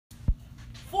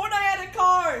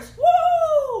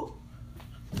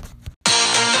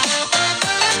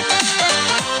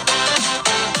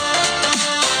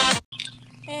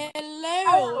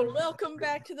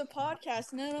to the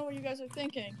podcast, and I don't know what you guys are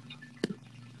thinking.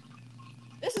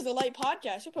 This is a late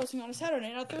podcast. We're posting on a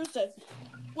Saturday, not Thursday.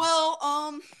 Well,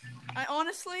 I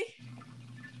honestly...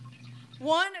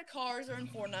 1, cars are in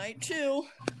Fortnite. 2,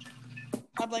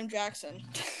 I blame Jackson.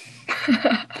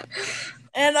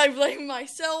 And I blame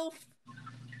myself.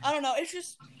 I don't know, it's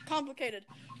just complicated.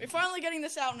 We're finally getting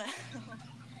this out now.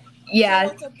 Yeah. So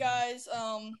what's up, guys?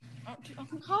 I'm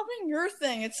copying your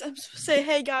thing. Say,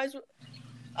 hey, guys.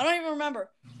 I don't even remember.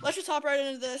 Let's just hop right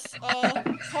into this.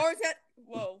 Cars at...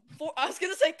 Whoa. I was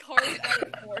gonna say cars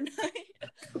added Fortnite.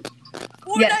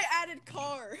 Fortnite added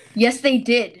car. Yes, they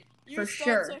did. For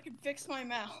sure. So I can fix my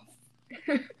mouth.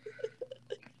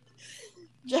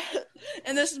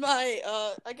 And this is my,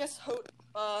 I guess,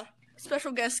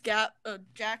 special guest,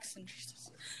 Jackson.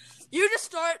 Jesus. You just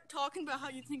start talking about how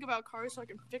you think about cars so I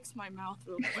can fix my mouth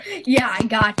real quick. Yeah, I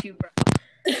got you,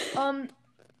 bro.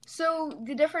 So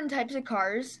the different types of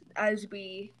cars, as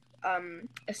we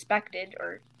expected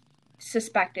or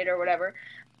suspected or whatever,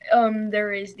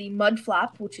 there is the mud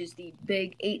flap, which is the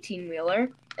big 18-wheeler,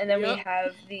 and then we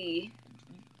have the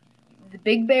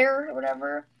Big Bear or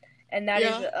whatever, and that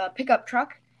is a pickup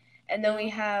truck, and then we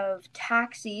have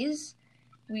taxis,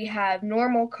 we have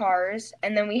normal cars,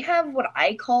 and then we have what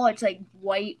I call, it's like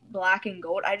white, black, and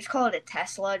gold. I just call it a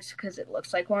Tesla just because it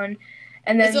looks like one.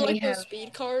 And then is it like those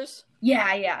speed cars?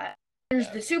 Yeah. There's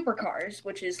the supercars,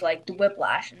 which is like the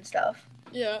Whiplash and stuff.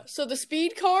 Yeah, so the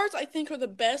speed cars I think are the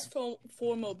best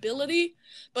for mobility,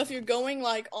 but if you're going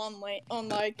like on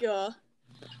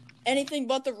anything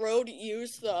but the road,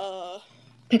 use the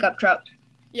pickup truck.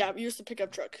 Yeah, use the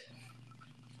pickup truck.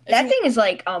 That thing is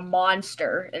like a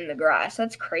monster in the grass.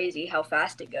 That's crazy how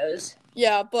fast it goes.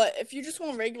 Yeah, but if you just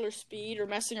want regular speed or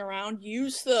messing around,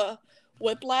 use the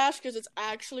Whiplash because it's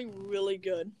actually really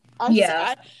good.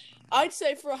 I'd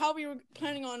say for how we were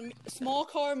planning on small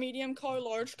car, medium car,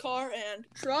 large car, and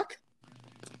truck,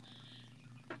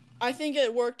 I think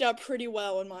it worked out pretty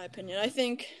well in my opinion. I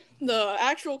think the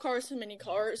actual car is a mini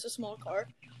car, it's a small car.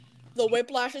 The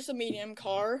Whiplash is a medium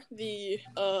car. The,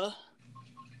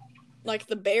 like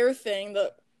the bear thing,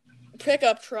 the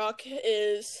pickup truck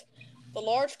is the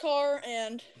large car,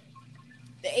 and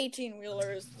the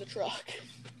 18-wheeler is the truck.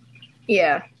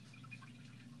 Yeah.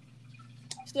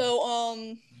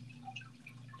 So,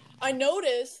 I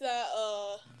noticed that,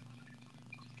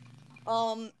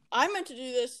 I meant to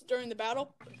do this during the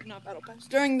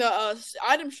during the,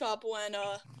 item shop when,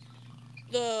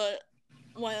 the,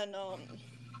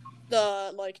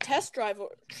 like, test driver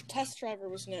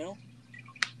was new.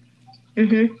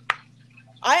 Mm-hmm.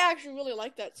 I actually really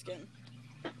like that skin.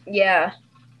 Yeah.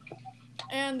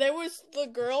 And there was the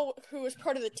girl who was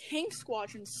part of the Tank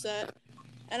Squadron set,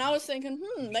 and I was thinking,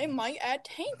 they might add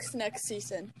tanks next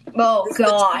season. Oh,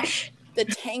 gosh. The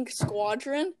Tank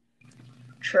Squadron?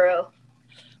 True.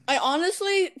 I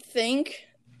honestly think...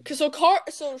 So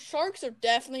sharks are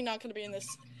definitely not going to be in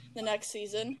the next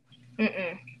season.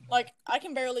 Mm-mm. Like, I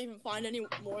can barely even find any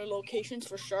more locations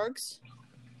for sharks.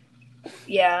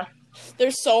 Yeah.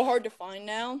 They're so hard to find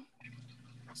now.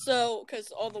 So,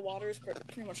 because all the water is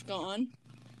pretty much gone.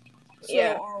 So,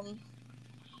 yeah.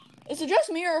 Is it just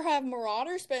me, or have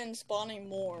Marauders been spawning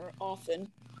more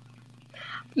often?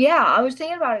 Yeah, I was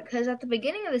thinking about it, because at the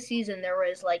beginning of the season, there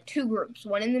was, like, 2 groups.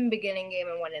 One in the beginning game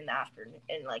and one in the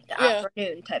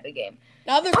afternoon type of game.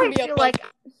 Now there can be like...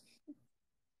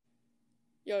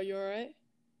 Yo, you alright?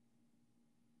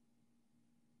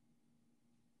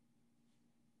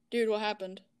 Dude, what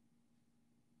happened?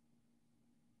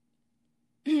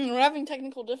 We're having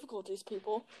technical difficulties,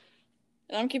 people.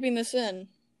 And I'm keeping this in,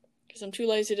 because I'm too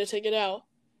lazy to take it out.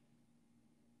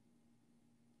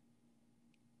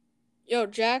 Yo,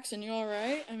 Jackson, you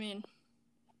alright? I mean...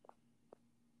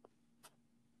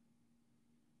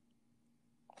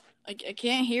 I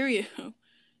can't hear you.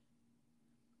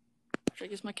 I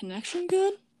guess my connection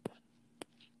good?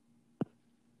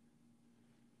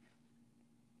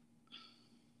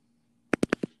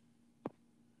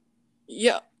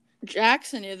 Yo,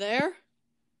 Jackson, you there?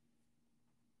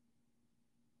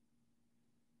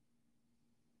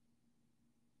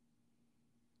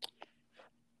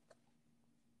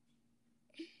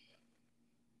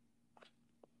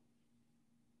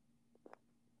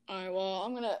 Alright, well,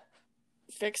 I'm gonna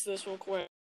fix this real quick.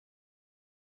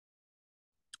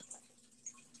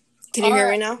 Can you hear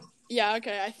me now? Yeah,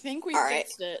 okay, I think we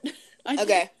fixed it.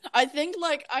 I think,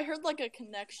 like, I heard, like, a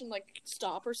connection, like,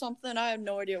 stop or something. I have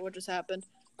no idea what just happened.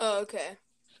 Oh, okay.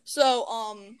 So,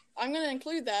 I'm gonna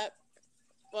include that,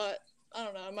 but, I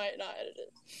don't know, I might not edit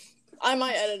it. I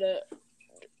might edit it.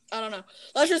 I don't know.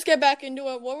 Let's just get back into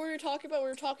it. What were we talking about? We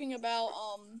were talking about,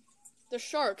 the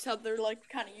sharks, how they're, like,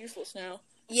 kind of useless now.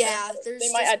 Yeah, there's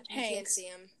they might just, add you can't tanks. see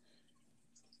them.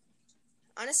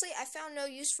 Honestly, I found no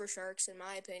use for sharks, in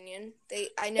my opinion.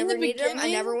 I never needed them.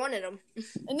 I never wanted them.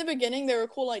 In the beginning, they were a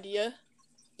cool idea.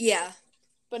 Yeah.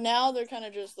 But now they're kind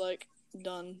of just, like,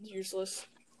 done. Useless.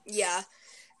 Yeah.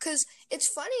 Because it's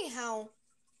funny how...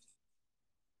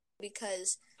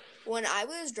 Because when I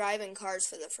was driving cars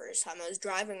for the first time, I was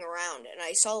driving around, and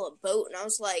I saw a boat, and I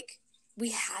was like, we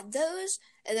had those?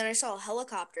 And then I saw a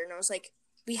helicopter, and I was like,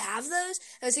 we have those?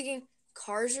 And I was thinking,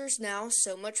 cars are now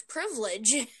so much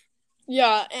privilege.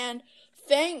 Yeah, and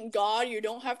thank God you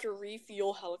don't have to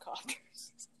refuel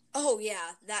helicopters. Oh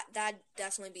yeah, that'd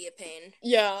definitely be a pain.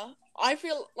 Yeah, I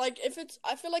feel like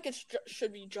it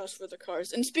should be just for the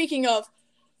cars. And speaking of,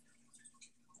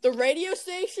 the radio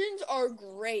stations are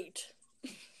great.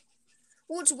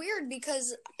 Well, it's weird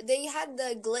because they had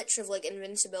the glitch of like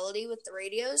invincibility with the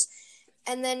radios,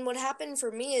 and then what happened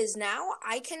for me is now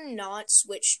I cannot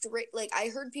switch to like I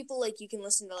heard people like you can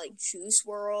listen to like Juice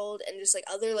World and just like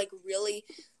other like really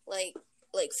like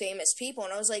famous people,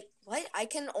 and I was like, what? I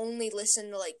can only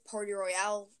listen to like Party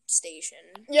Royale station.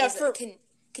 Yeah,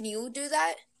 can you do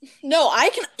that? No, I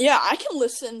can. Yeah, I can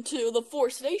listen to the 4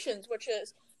 stations, which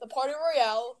is the Party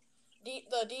Royale,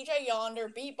 the DJ Yonder,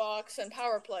 Beatbox, and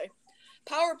Power Play.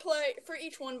 Power Play for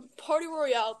each one. Party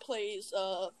Royale plays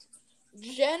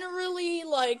generally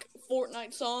like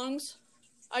Fortnite songs.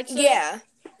 I'd say. Yeah.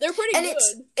 They're pretty good.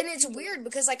 It's weird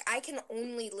because like I can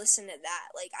only listen to that.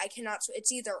 Like I cannot.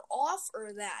 It's either off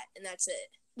or that, and that's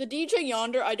it. The DJ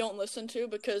Yonder I don't listen to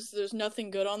because there's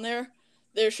nothing good on there.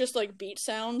 There's just like beat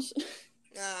sounds.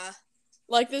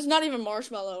 Like there's not even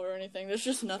marshmallow or anything. There's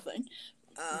just nothing.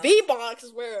 Beatbox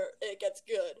is where it gets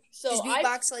good. So is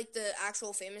Beatbox like the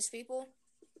actual famous people?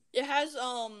 It has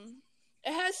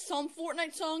some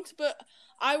Fortnite songs, but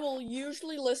I will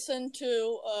usually listen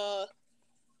to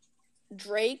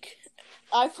Drake.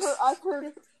 I've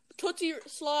heard Tootsie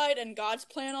Slide and God's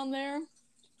Plan on there.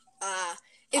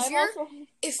 If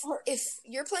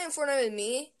you're playing Fortnite with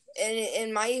me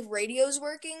and my radio's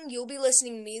working, you'll be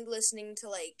listening to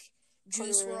like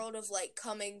Juice WRLD of like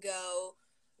Come and Go,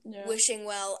 Wishing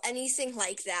Well, anything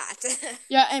like that.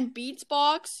 Yeah, and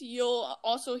Beatsbox, you'll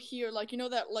also hear like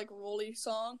that like Rolly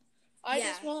song. I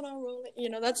just wanna roll it. You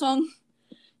know that song?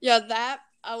 Yeah, that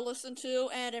I'll listen to.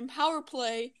 And in Power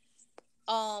Play,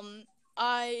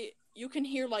 you can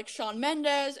hear like Shawn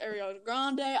Mendes, Ariana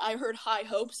Grande. I heard High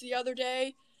Hopes the other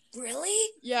day.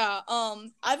 Really? Yeah.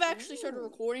 I've actually started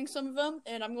recording some of them,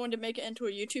 and I'm going to make it into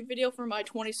a YouTube video for my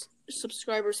 20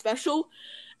 subscriber special.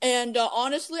 And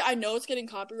honestly, I know it's getting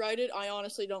copyrighted. I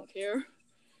honestly don't care.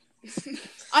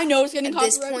 I know it's getting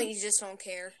copyrighted. At this point, you just don't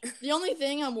care. The only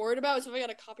thing I'm worried about is if I got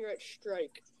a copyright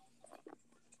strike.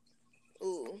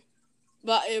 Ooh.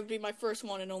 But it would be my first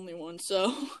one and only one,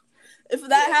 so if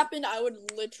that happened, I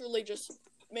would literally just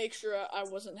make sure I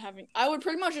would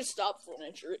pretty much just stop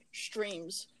Fortnite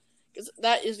streams, because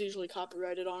that is usually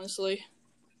copyrighted, honestly.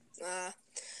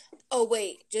 Oh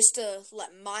wait, just to let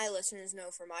my listeners know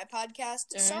for my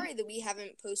podcast, sorry that we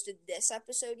haven't posted this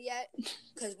episode yet,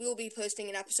 because we will be posting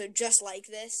an episode just like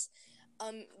this.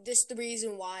 The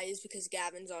reason why is because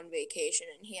Gavin's on vacation,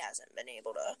 and he hasn't been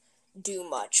able to do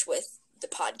much with the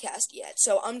podcast yet,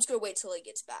 so I'm just gonna wait till he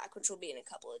gets back, which will be in a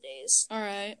couple of days. All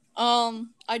right.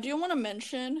 I do want to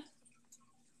mention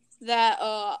that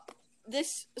I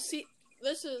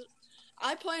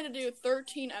plan to do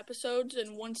 13 episodes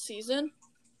in one season,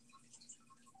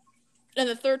 and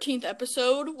the 13th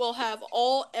episode will have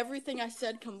everything I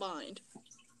said combined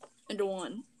into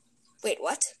one. Wait,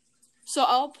 what? So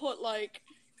I'll put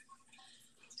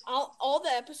all the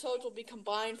episodes will be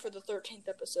combined for the 13th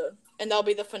episode, and that'll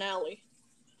be the finale.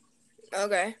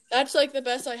 Okay. That's, like, the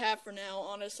best I have for now,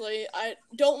 honestly. I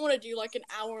don't want to do, like, an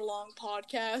hour-long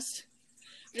podcast.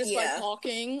 Just, like,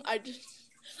 talking.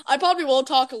 I probably will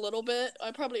talk a little bit.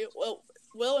 I probably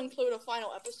will include a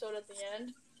final episode at the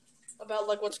end about,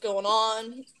 like, what's going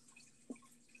on.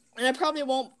 And I probably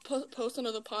won't post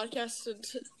another podcast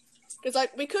because,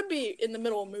 like, we could be in the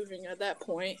middle of moving at that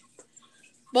point.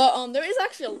 But, there is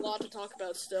actually a lot to talk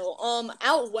about still.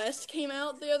 Out West came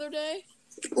out the other day.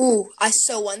 Ooh, I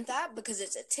so want that because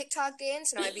it's a TikTok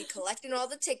dance, and I'd be collecting all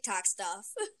the TikTok stuff.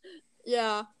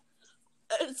 Yeah.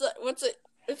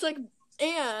 It's like,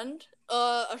 and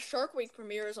a Shark Week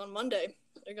premiere is on Monday.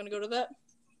 Are you gonna go to that?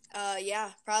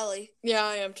 Yeah, probably. Yeah,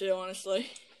 I am too,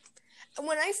 honestly.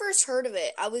 When I first heard of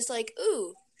it, I was like,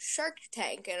 ooh, Shark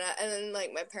Tank, and then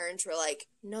like my parents were like,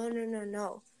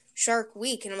 no, Shark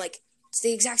Week, and I'm like, it's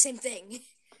the exact same thing.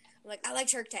 I'm like, I like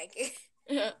Shark Tank.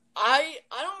 Yeah,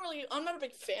 I'm not a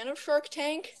big fan of Shark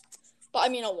Tank, but I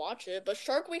mean, I'll watch it, but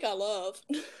Shark Week I love.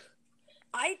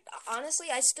 I honestly,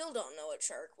 I still don't know what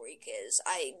Shark Week is.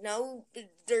 I know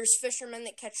there's fishermen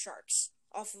that catch sharks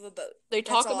off of a boat. They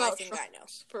talk That's all about I think sharks I know.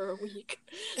 for a week.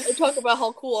 They talk about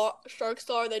how cool sharks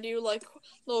are. They do like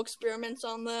little experiments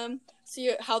on them,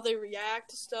 see how they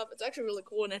react to stuff. It's actually really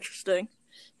cool and interesting.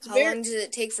 How long does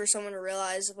it take for someone to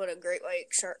realize what a great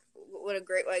white shark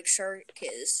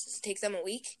is? Does it take them a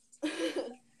week?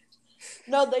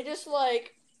 No, they just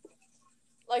like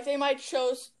they might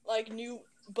show like new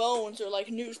bones or like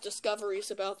news discoveries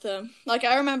about them. Like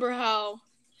I remember how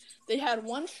they had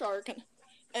one shark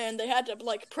and they had to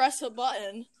like press a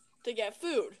button to get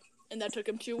food, and that took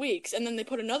them 2 weeks. And then they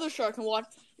put another shark and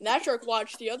that shark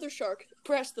watched the other shark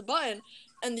press the button,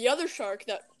 and the other shark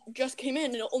that just came in,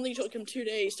 and it only took him 2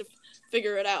 days to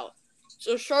figure it out.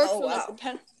 So sharks were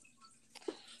like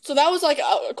so that was like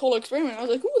a cool experiment. I was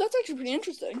like, ooh, that's actually pretty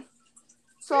interesting.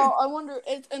 So I wonder,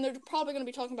 and they're probably going to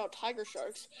be talking about tiger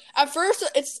sharks. At first,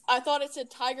 I thought it said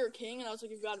Tiger King, and I was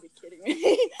like, you've got to be kidding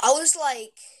me. I was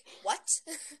like, what?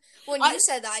 When you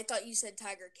said that, I thought you said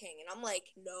Tiger King, and I'm like,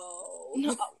 no.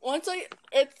 No,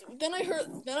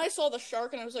 then I saw the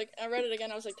shark, and I was like, I read it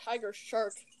again. I was like, Tiger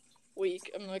Shark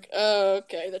Week. I'm like,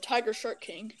 okay, the Tiger Shark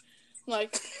King. I'm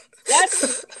like,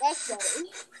 that's better.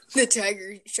 The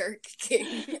Tiger Shark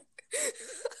King.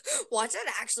 Watch that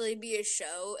actually be a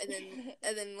show, and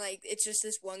then like it's just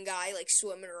this one guy like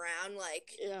swimming around,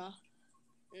 like yeah.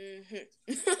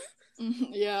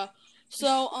 Mm-hmm. Yeah.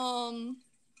 So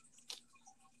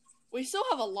we still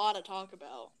have a lot to talk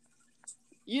about.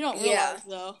 You don't realize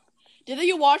though. Did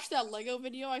you watch that Lego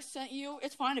video I sent you?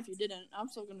 It's fine if you didn't. I'm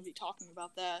still going to be talking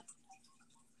about that.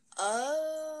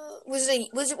 Was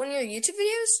it one of your YouTube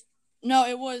videos? No,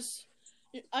 it was.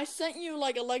 I sent you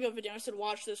like a Lego video. I said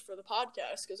watch this for the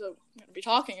podcast because I'm going to be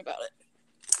talking about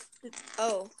it.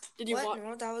 Did you watch?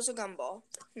 No, that was a gumball.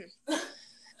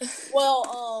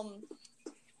 Well,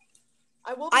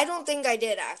 I don't think I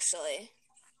did actually.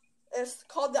 It's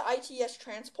called the ITS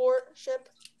transport ship.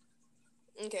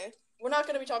 Okay. We're not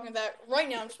going to be talking about that right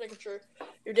now. I'm just making sure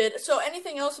you did. So,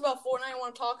 anything else about Fortnite you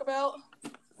want to talk about?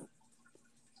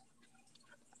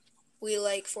 We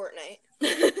like Fortnite.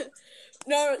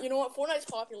 No, you know what? Fortnite's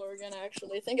popular again,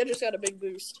 actually. I think it just got a big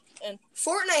boost. And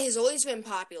Fortnite has always been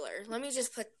popular. Let me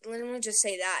just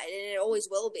say that, and it always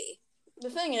will be.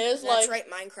 The thing is, that's right,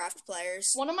 Minecraft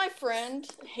players. One of my friends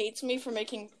hates me for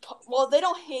making. Well, they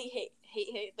don't hate.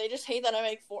 They just hate that I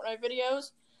make Fortnite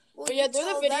videos. Well, but yeah, they're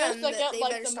the videos that get they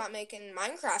like better stop making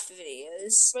Minecraft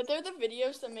videos. But they're the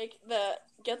videos that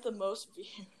get the most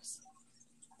views.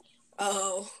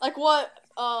 Oh. Like what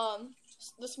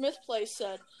the Smith Place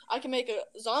said, I can make a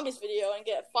zombies video and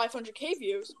get 500k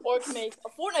views, or I can make a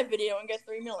Fortnite video and get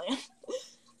 3 million.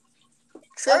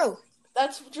 True.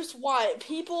 That's just why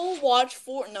people watch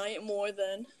Fortnite more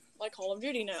than like Call of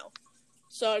Duty now.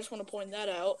 So I just want to point that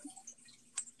out.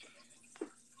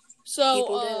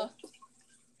 So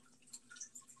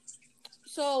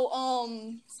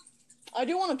I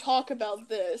do want to talk about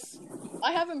this.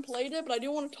 I haven't played it, but I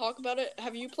do want to talk about it.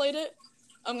 Have you played it?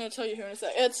 I'm gonna tell you here in a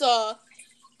sec. It's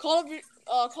Call of Duty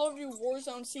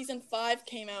Warzone Season 5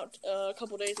 came out a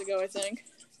couple days ago, I think.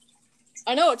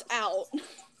 I know it's out.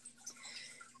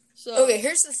 So okay,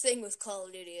 here's the thing with Call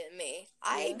of Duty and me.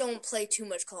 I don't play too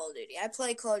much Call of Duty. I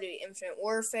play Call of Duty Infinite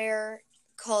Warfare,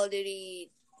 Call of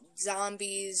Duty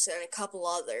Zombies, and a couple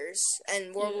others,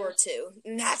 and World War II.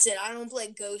 And that's it. I don't play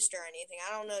Ghost or anything.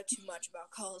 I don't know too much about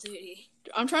Call of Duty.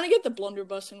 I'm trying to get the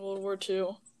blunderbuss in World War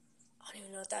II. I don't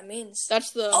even know what that means.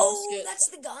 That's the musket. That's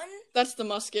the gun? That's the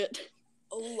musket.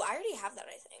 Oh, I already have that,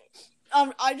 I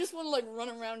think. I just want to, like, run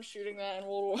around shooting that in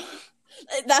World War.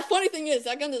 That funny thing is,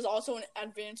 that gun is also in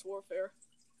Advanced Warfare.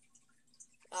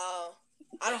 Oh.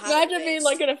 I don't have Imagine being,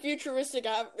 like, in a futuristic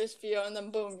atmosphere, and then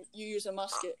boom, you use a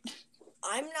musket.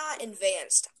 I'm not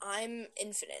advanced. I'm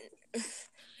infinite.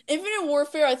 Infinite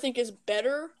Warfare, I think, is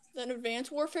better than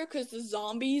Advanced Warfare, because the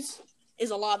zombies is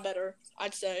a lot better,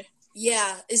 I'd say.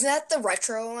 Yeah. Isn't that the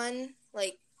retro one?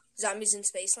 Like, Zombies in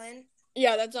Spaceland?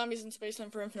 Yeah, that's Zombies in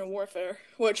Spaceland for Infinite Warfare,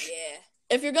 which... Yeah.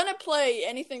 If you're gonna play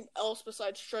anything else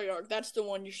besides Treyarch, that's the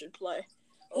one you should play.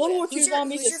 Oh, World War II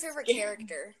Zombies. Who's your favorite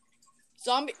character?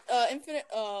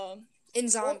 In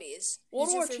Zombies. World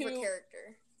Who's War your favorite II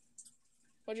character?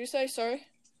 What'd you say? Sorry.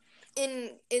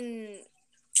 In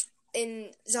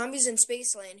Zombies in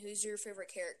Spaceland, who's your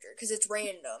favorite character? Because it's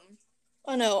random.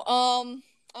 I know. I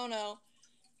don't know.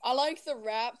 I like the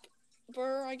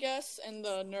rapper, I guess, and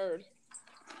the nerd.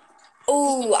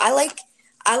 Oh, I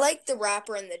like the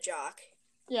rapper and the jock.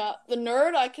 Yeah, the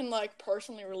nerd I can, like,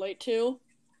 personally relate to,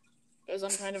 because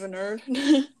I'm kind of a nerd.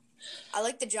 I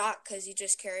like the jock because he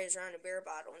just carries around a beer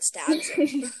bottle and stabs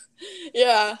him.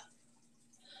 Yeah.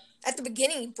 At the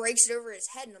beginning, he breaks it over his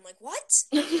head, and I'm like, what?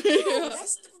 Yeah.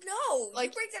 No, Like-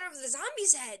 you break that over the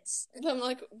zombies' heads. I'm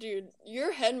like, dude,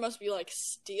 your head must be like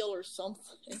steel or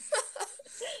something.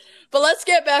 But let's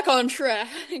get back on track.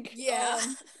 Yeah.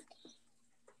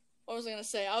 What was I gonna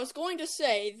say? I was going to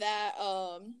say that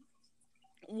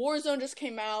Warzone just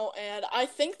came out, and I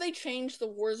think they changed the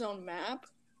Warzone map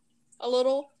a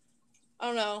little. I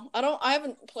don't know. I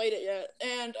haven't played it yet,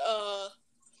 and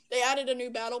they added a new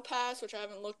battle pass, which I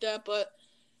haven't looked at, but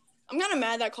I'm kind of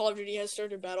mad that Call of Duty has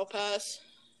started battle pass.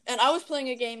 And I was playing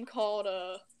a game called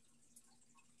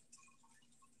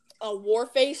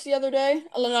Warface the other day.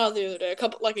 Not the other day,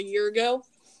 a year ago.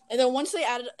 And then once they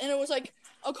added, and it was like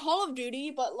a Call of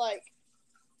Duty, but like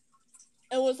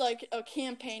it was like a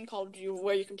campaign Call of Duty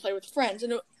where you can play with friends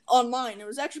and online. It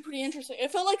was actually pretty interesting.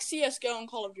 It felt like CS:GO and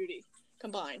Call of Duty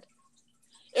combined.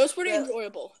 It was pretty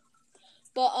enjoyable.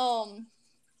 But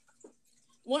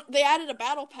they added a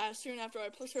battle pass soon after I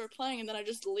started playing, and then I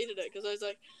just deleted it because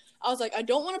I was like, I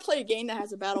don't want to play a game that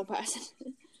has a battle pass.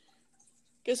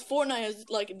 Because Fortnite has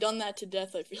like done that to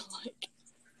death, I feel like.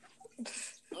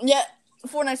 Yeah,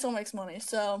 Fortnite still makes money,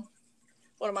 so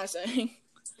what am I saying?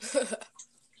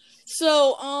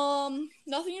 So,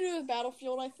 nothing to do with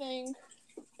Battlefield, I think,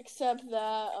 except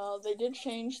that they did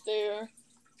change their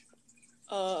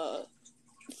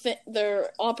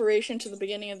operation to the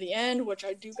beginning of the end, which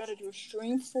I do gotta do a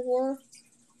stream for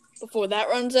before that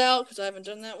runs out, because I haven't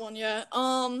done that one yet.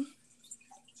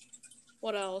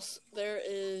 What else? There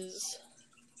is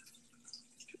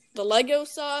the Lego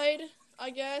side, I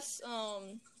guess.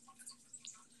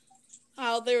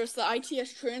 How there's the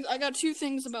ITS I got two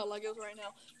things about Legos right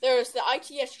now. There's the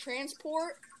ITS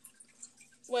transport,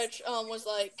 which was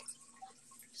like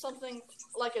something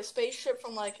like a spaceship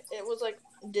from like it was like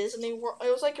Disney World. It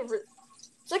was like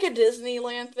it's like a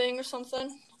Disneyland thing or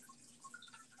something.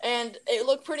 And it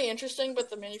looked pretty interesting, but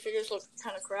the minifigures look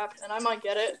kind of crap, and I might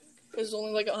get it because it's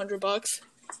only like $100,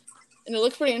 and it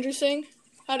looks pretty interesting.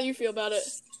 How do you feel about it?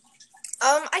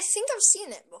 I think I've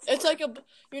seen it before. It's like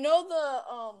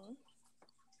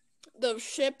the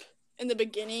ship in the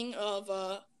beginning of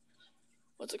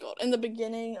what's it called? In the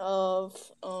beginning of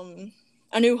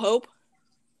A New Hope.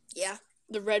 Yeah.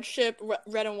 The red ship,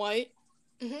 red and white.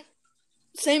 Mhm.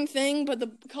 Same thing, but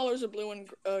the colors are blue and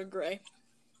gray.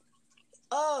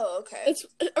 Oh, okay. It's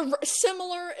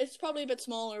similar. It's probably a bit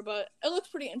smaller, but it looks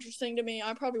pretty interesting to me.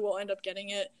 I probably will end up getting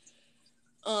it.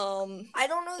 I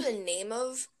don't know the name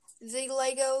of the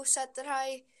Lego set that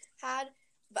I had,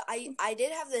 but I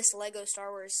did have this Lego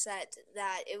Star Wars set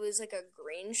that it was like a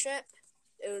green ship.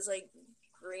 It was like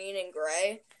green and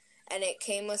gray, and it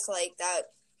came with like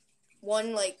that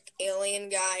one like alien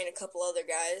guy and a couple other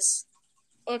guys.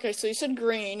 Okay, so you said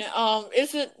green.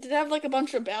 Did it have like a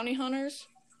bunch of bounty hunters?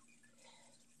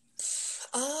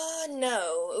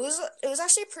 No. It was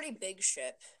actually a pretty big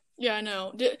ship. Yeah, I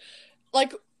know.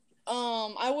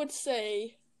 I would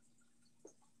say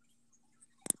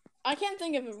I can't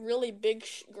think of a really big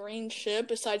green ship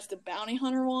besides the bounty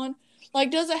hunter one. Like,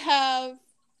 does it have?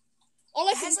 All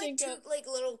I It can has like think two of. like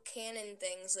little cannon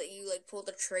things that you like pull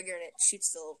the trigger and it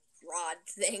shoots the rod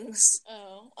things.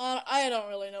 Oh, I don't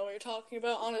really know what you're talking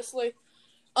about, honestly.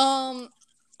 I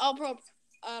don't know.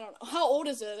 How old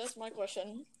is it? That's my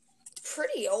question.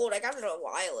 Pretty old. I got it a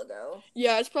while ago.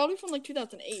 Yeah, it's probably from like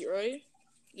 2008, right?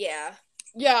 Yeah.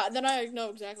 Yeah, then I know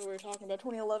exactly what you're talking about.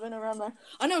 2011, around there.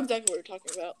 I know exactly what you're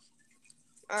talking about.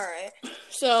 Alright.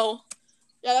 So,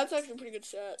 yeah, that's actually a pretty good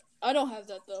set. I don't have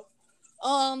that, though.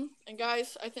 And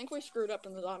guys, I think we screwed up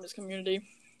in the zombies community.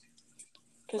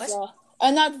 Not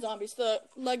the zombies, the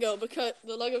Lego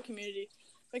community.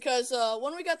 Because,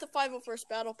 when we got the 501st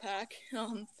Battle Pack,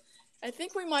 I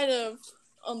think we might have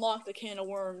unlocked a can of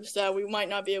worms that we might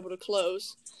not be able to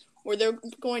close. Where they're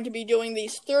going to be doing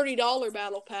these $30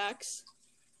 battle packs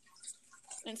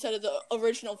instead of the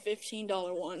original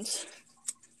 $15 ones.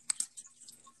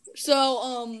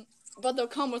 So, but they'll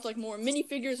come with like more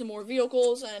minifigures and more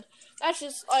vehicles, and that's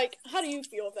just like, how do you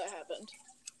feel if that happened?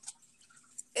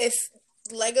 If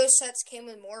Lego sets came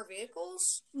with more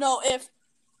vehicles? No, if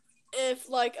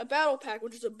like a battle pack,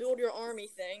 which is a build your army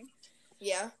thing,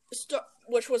 Yeah.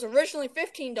 which was originally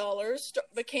 $15,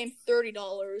 became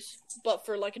 $30, but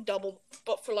for double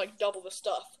the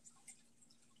stuff.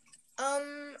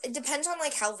 It depends on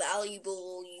like how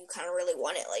valuable you kind of really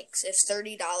want it. Like, if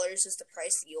 $30 is the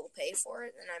price that you'll pay for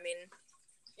it, then I mean,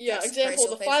 yeah.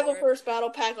 Example: the 501st Battle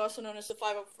Pack, also known as the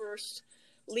 501st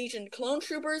Legion Clone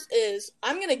Troopers, is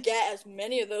I'm gonna get as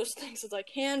many of those things as I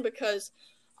can because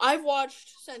I've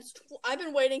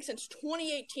been waiting since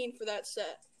 2018 for that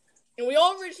set. And we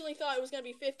all originally thought it was going to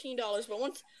be $15,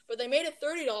 but they made it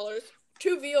 $30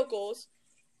 2 vehicles,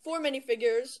 4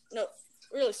 minifigures. No,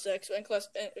 really 6,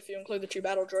 if you include the 2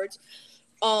 battle droids.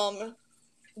 1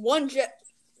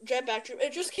 jetpack troop.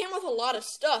 It just came with a lot of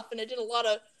stuff, and it did a lot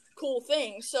of cool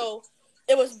things. So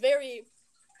it was very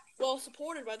well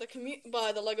supported by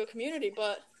the LEGO community.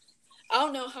 But I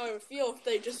don't know how it would feel if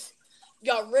they just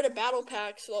got rid of battle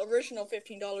packs, the original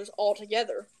 $15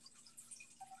 altogether.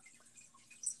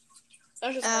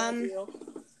 That's just how I feel.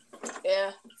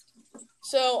 Yeah.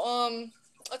 So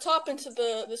let's hop into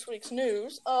this week's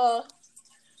news.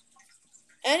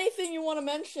 Anything you want to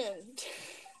mention?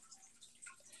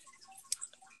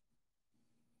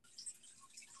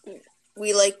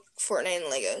 We like Fortnite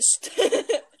and Legos.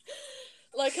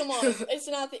 Like, come on, it's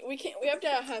not we have to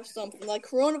have something. Like,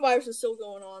 coronavirus is still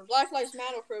going on. Black Lives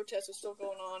Matter protests are still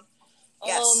going on.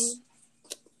 Yes.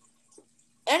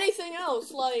 Anything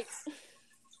else? Like,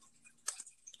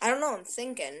 I don't know, I'm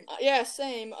thinking. Yeah,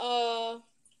 same. There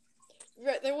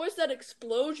was that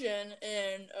explosion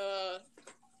in,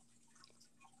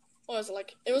 what was it,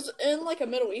 like, it was in, like, a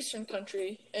Middle Eastern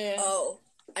country, and... Oh,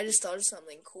 I just thought of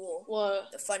something cool.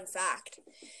 What? The fun fact.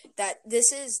 That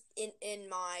this is in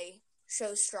my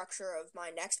show structure of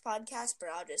my next podcast, but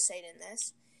I'll just say it in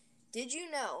this. Did you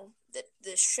know that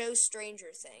the show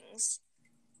Stranger Things...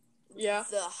 Yeah.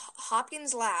 The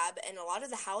Hopkins lab and a lot of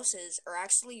the houses are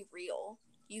actually real.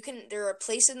 There are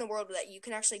places in the world that you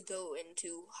can actually go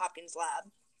into Hopkins lab.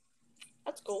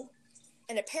 That's cool.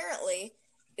 And apparently,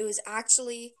 it was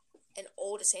actually an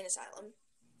old insane asylum.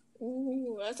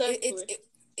 Ooh, that's actually...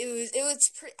 It was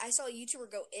pretty... I saw a YouTuber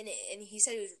go in it, and he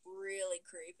said it was really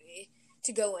creepy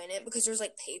to go in it because there was,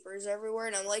 like, papers everywhere.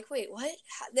 And I'm like, wait, what?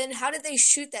 Then how did they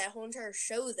shoot that whole entire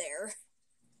show there?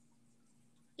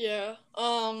 Yeah.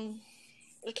 I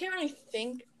can't really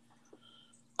think...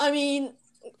 I mean...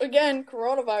 Again,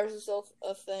 coronavirus is still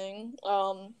a thing.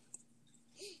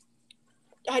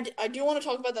 I do want to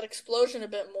talk about that explosion a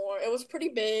bit more. It was pretty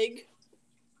big.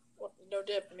 Well, no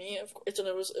dip me. It was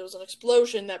an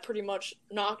explosion that pretty much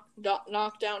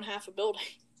knocked down half a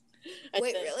building.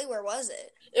 Wait, really? Where was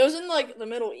it? It was in, like, the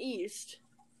Middle East,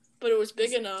 but it was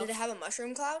big enough. Did it have a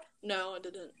mushroom cloud? No, it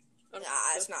didn't.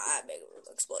 Nah, it's not that big of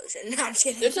an explosion. No, I'm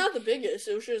kidding. It's not the biggest.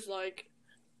 It was just, like,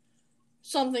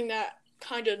 something that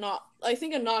kind of I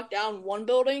think it knocked down one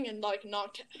building and, like,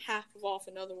 knocked half off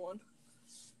another one.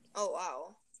 Oh,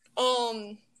 wow.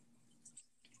 Oh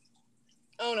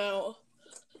no.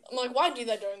 I'm like, why do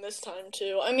that during this time,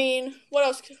 too? I mean, what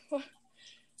else?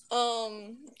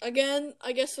 Again,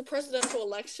 I guess the presidential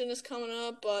election is coming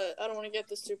up, but I don't want to get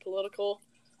this too political.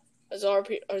 As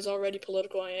already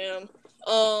political I am.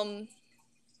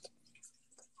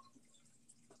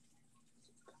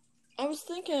 I was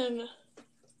thinking...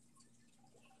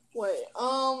 Wait,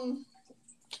 I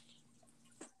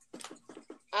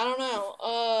don't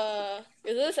know.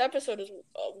 This episode is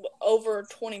over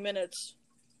 20 minutes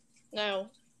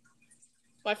now.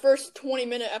 My first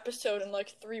 20-minute episode in,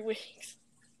 like, 3 weeks.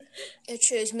 It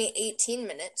shows me 18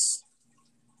 minutes.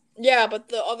 Yeah, but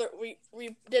the other, we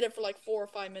did it for, like, 4 or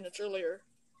 5 minutes earlier.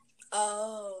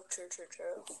 Oh, true.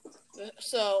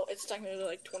 So, it's technically,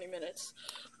 like, 20 minutes.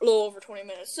 A little over 20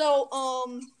 minutes. So,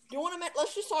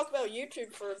 let's just talk about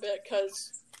YouTube for a bit,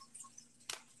 because,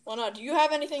 why not? Do you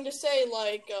have anything to say,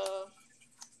 like,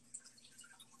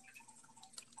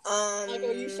 like,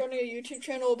 are you starting a YouTube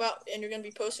channel and you're going to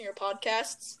be posting your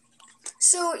podcasts?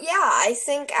 So, yeah, I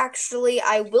think, actually,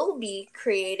 I will be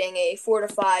creating a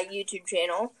Fortify YouTube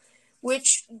channel,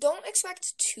 which don't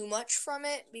expect too much from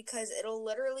it, because it'll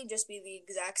literally just be the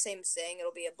exact same thing.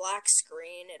 It'll be a black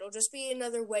screen. It'll just be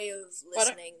another way of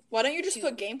listening. Why don't you just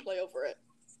put gameplay over it?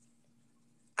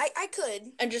 I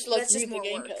could. And just, like, mute the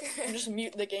gameplay. And just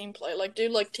mute the gameplay. Like, do,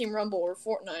 like, Team Rumble or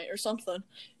Fortnite or something.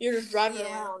 You're just driving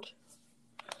around.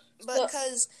 But,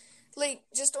 because, like,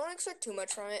 just don't expect too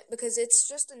much from it, because it's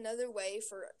just another way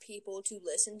for people to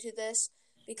listen to this,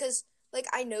 because... Like,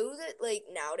 I know that, like,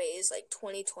 nowadays, like,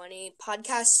 2020,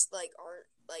 podcasts, like, aren't,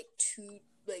 like, too,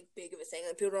 like, big of a thing.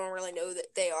 Like, people don't really know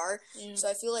that they are. Yeah. So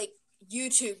I feel like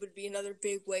YouTube would be another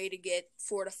big way to get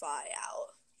Fortify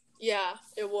out. Yeah,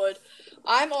 it would.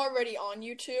 I'm already on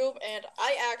YouTube, and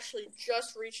I actually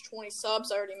just reached 20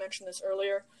 subs. I already mentioned this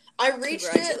earlier. I reached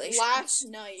it last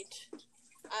night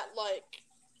at, like...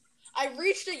 I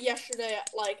reached it yesterday,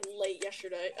 like, late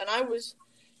yesterday, and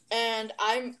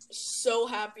I'm so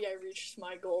happy I reached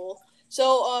my goal.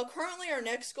 So, currently our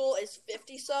next goal is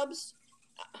 50 subs.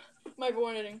 My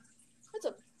warning, that's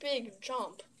a big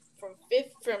jump from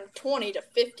 20 to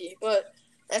 50, but...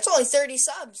 That's only 30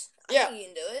 subs. I think you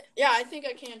can do it. Yeah, I think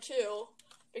I can too,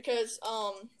 because,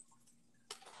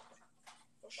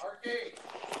 Arcade.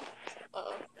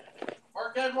 Uh-oh.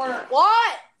 Good work.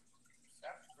 What?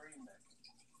 Stop screaming.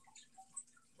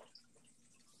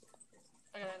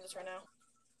 I'm gonna end this right now.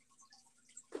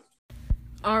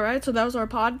 Alright, so that was our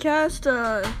podcast.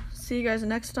 See you guys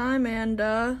next time, and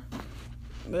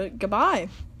goodbye.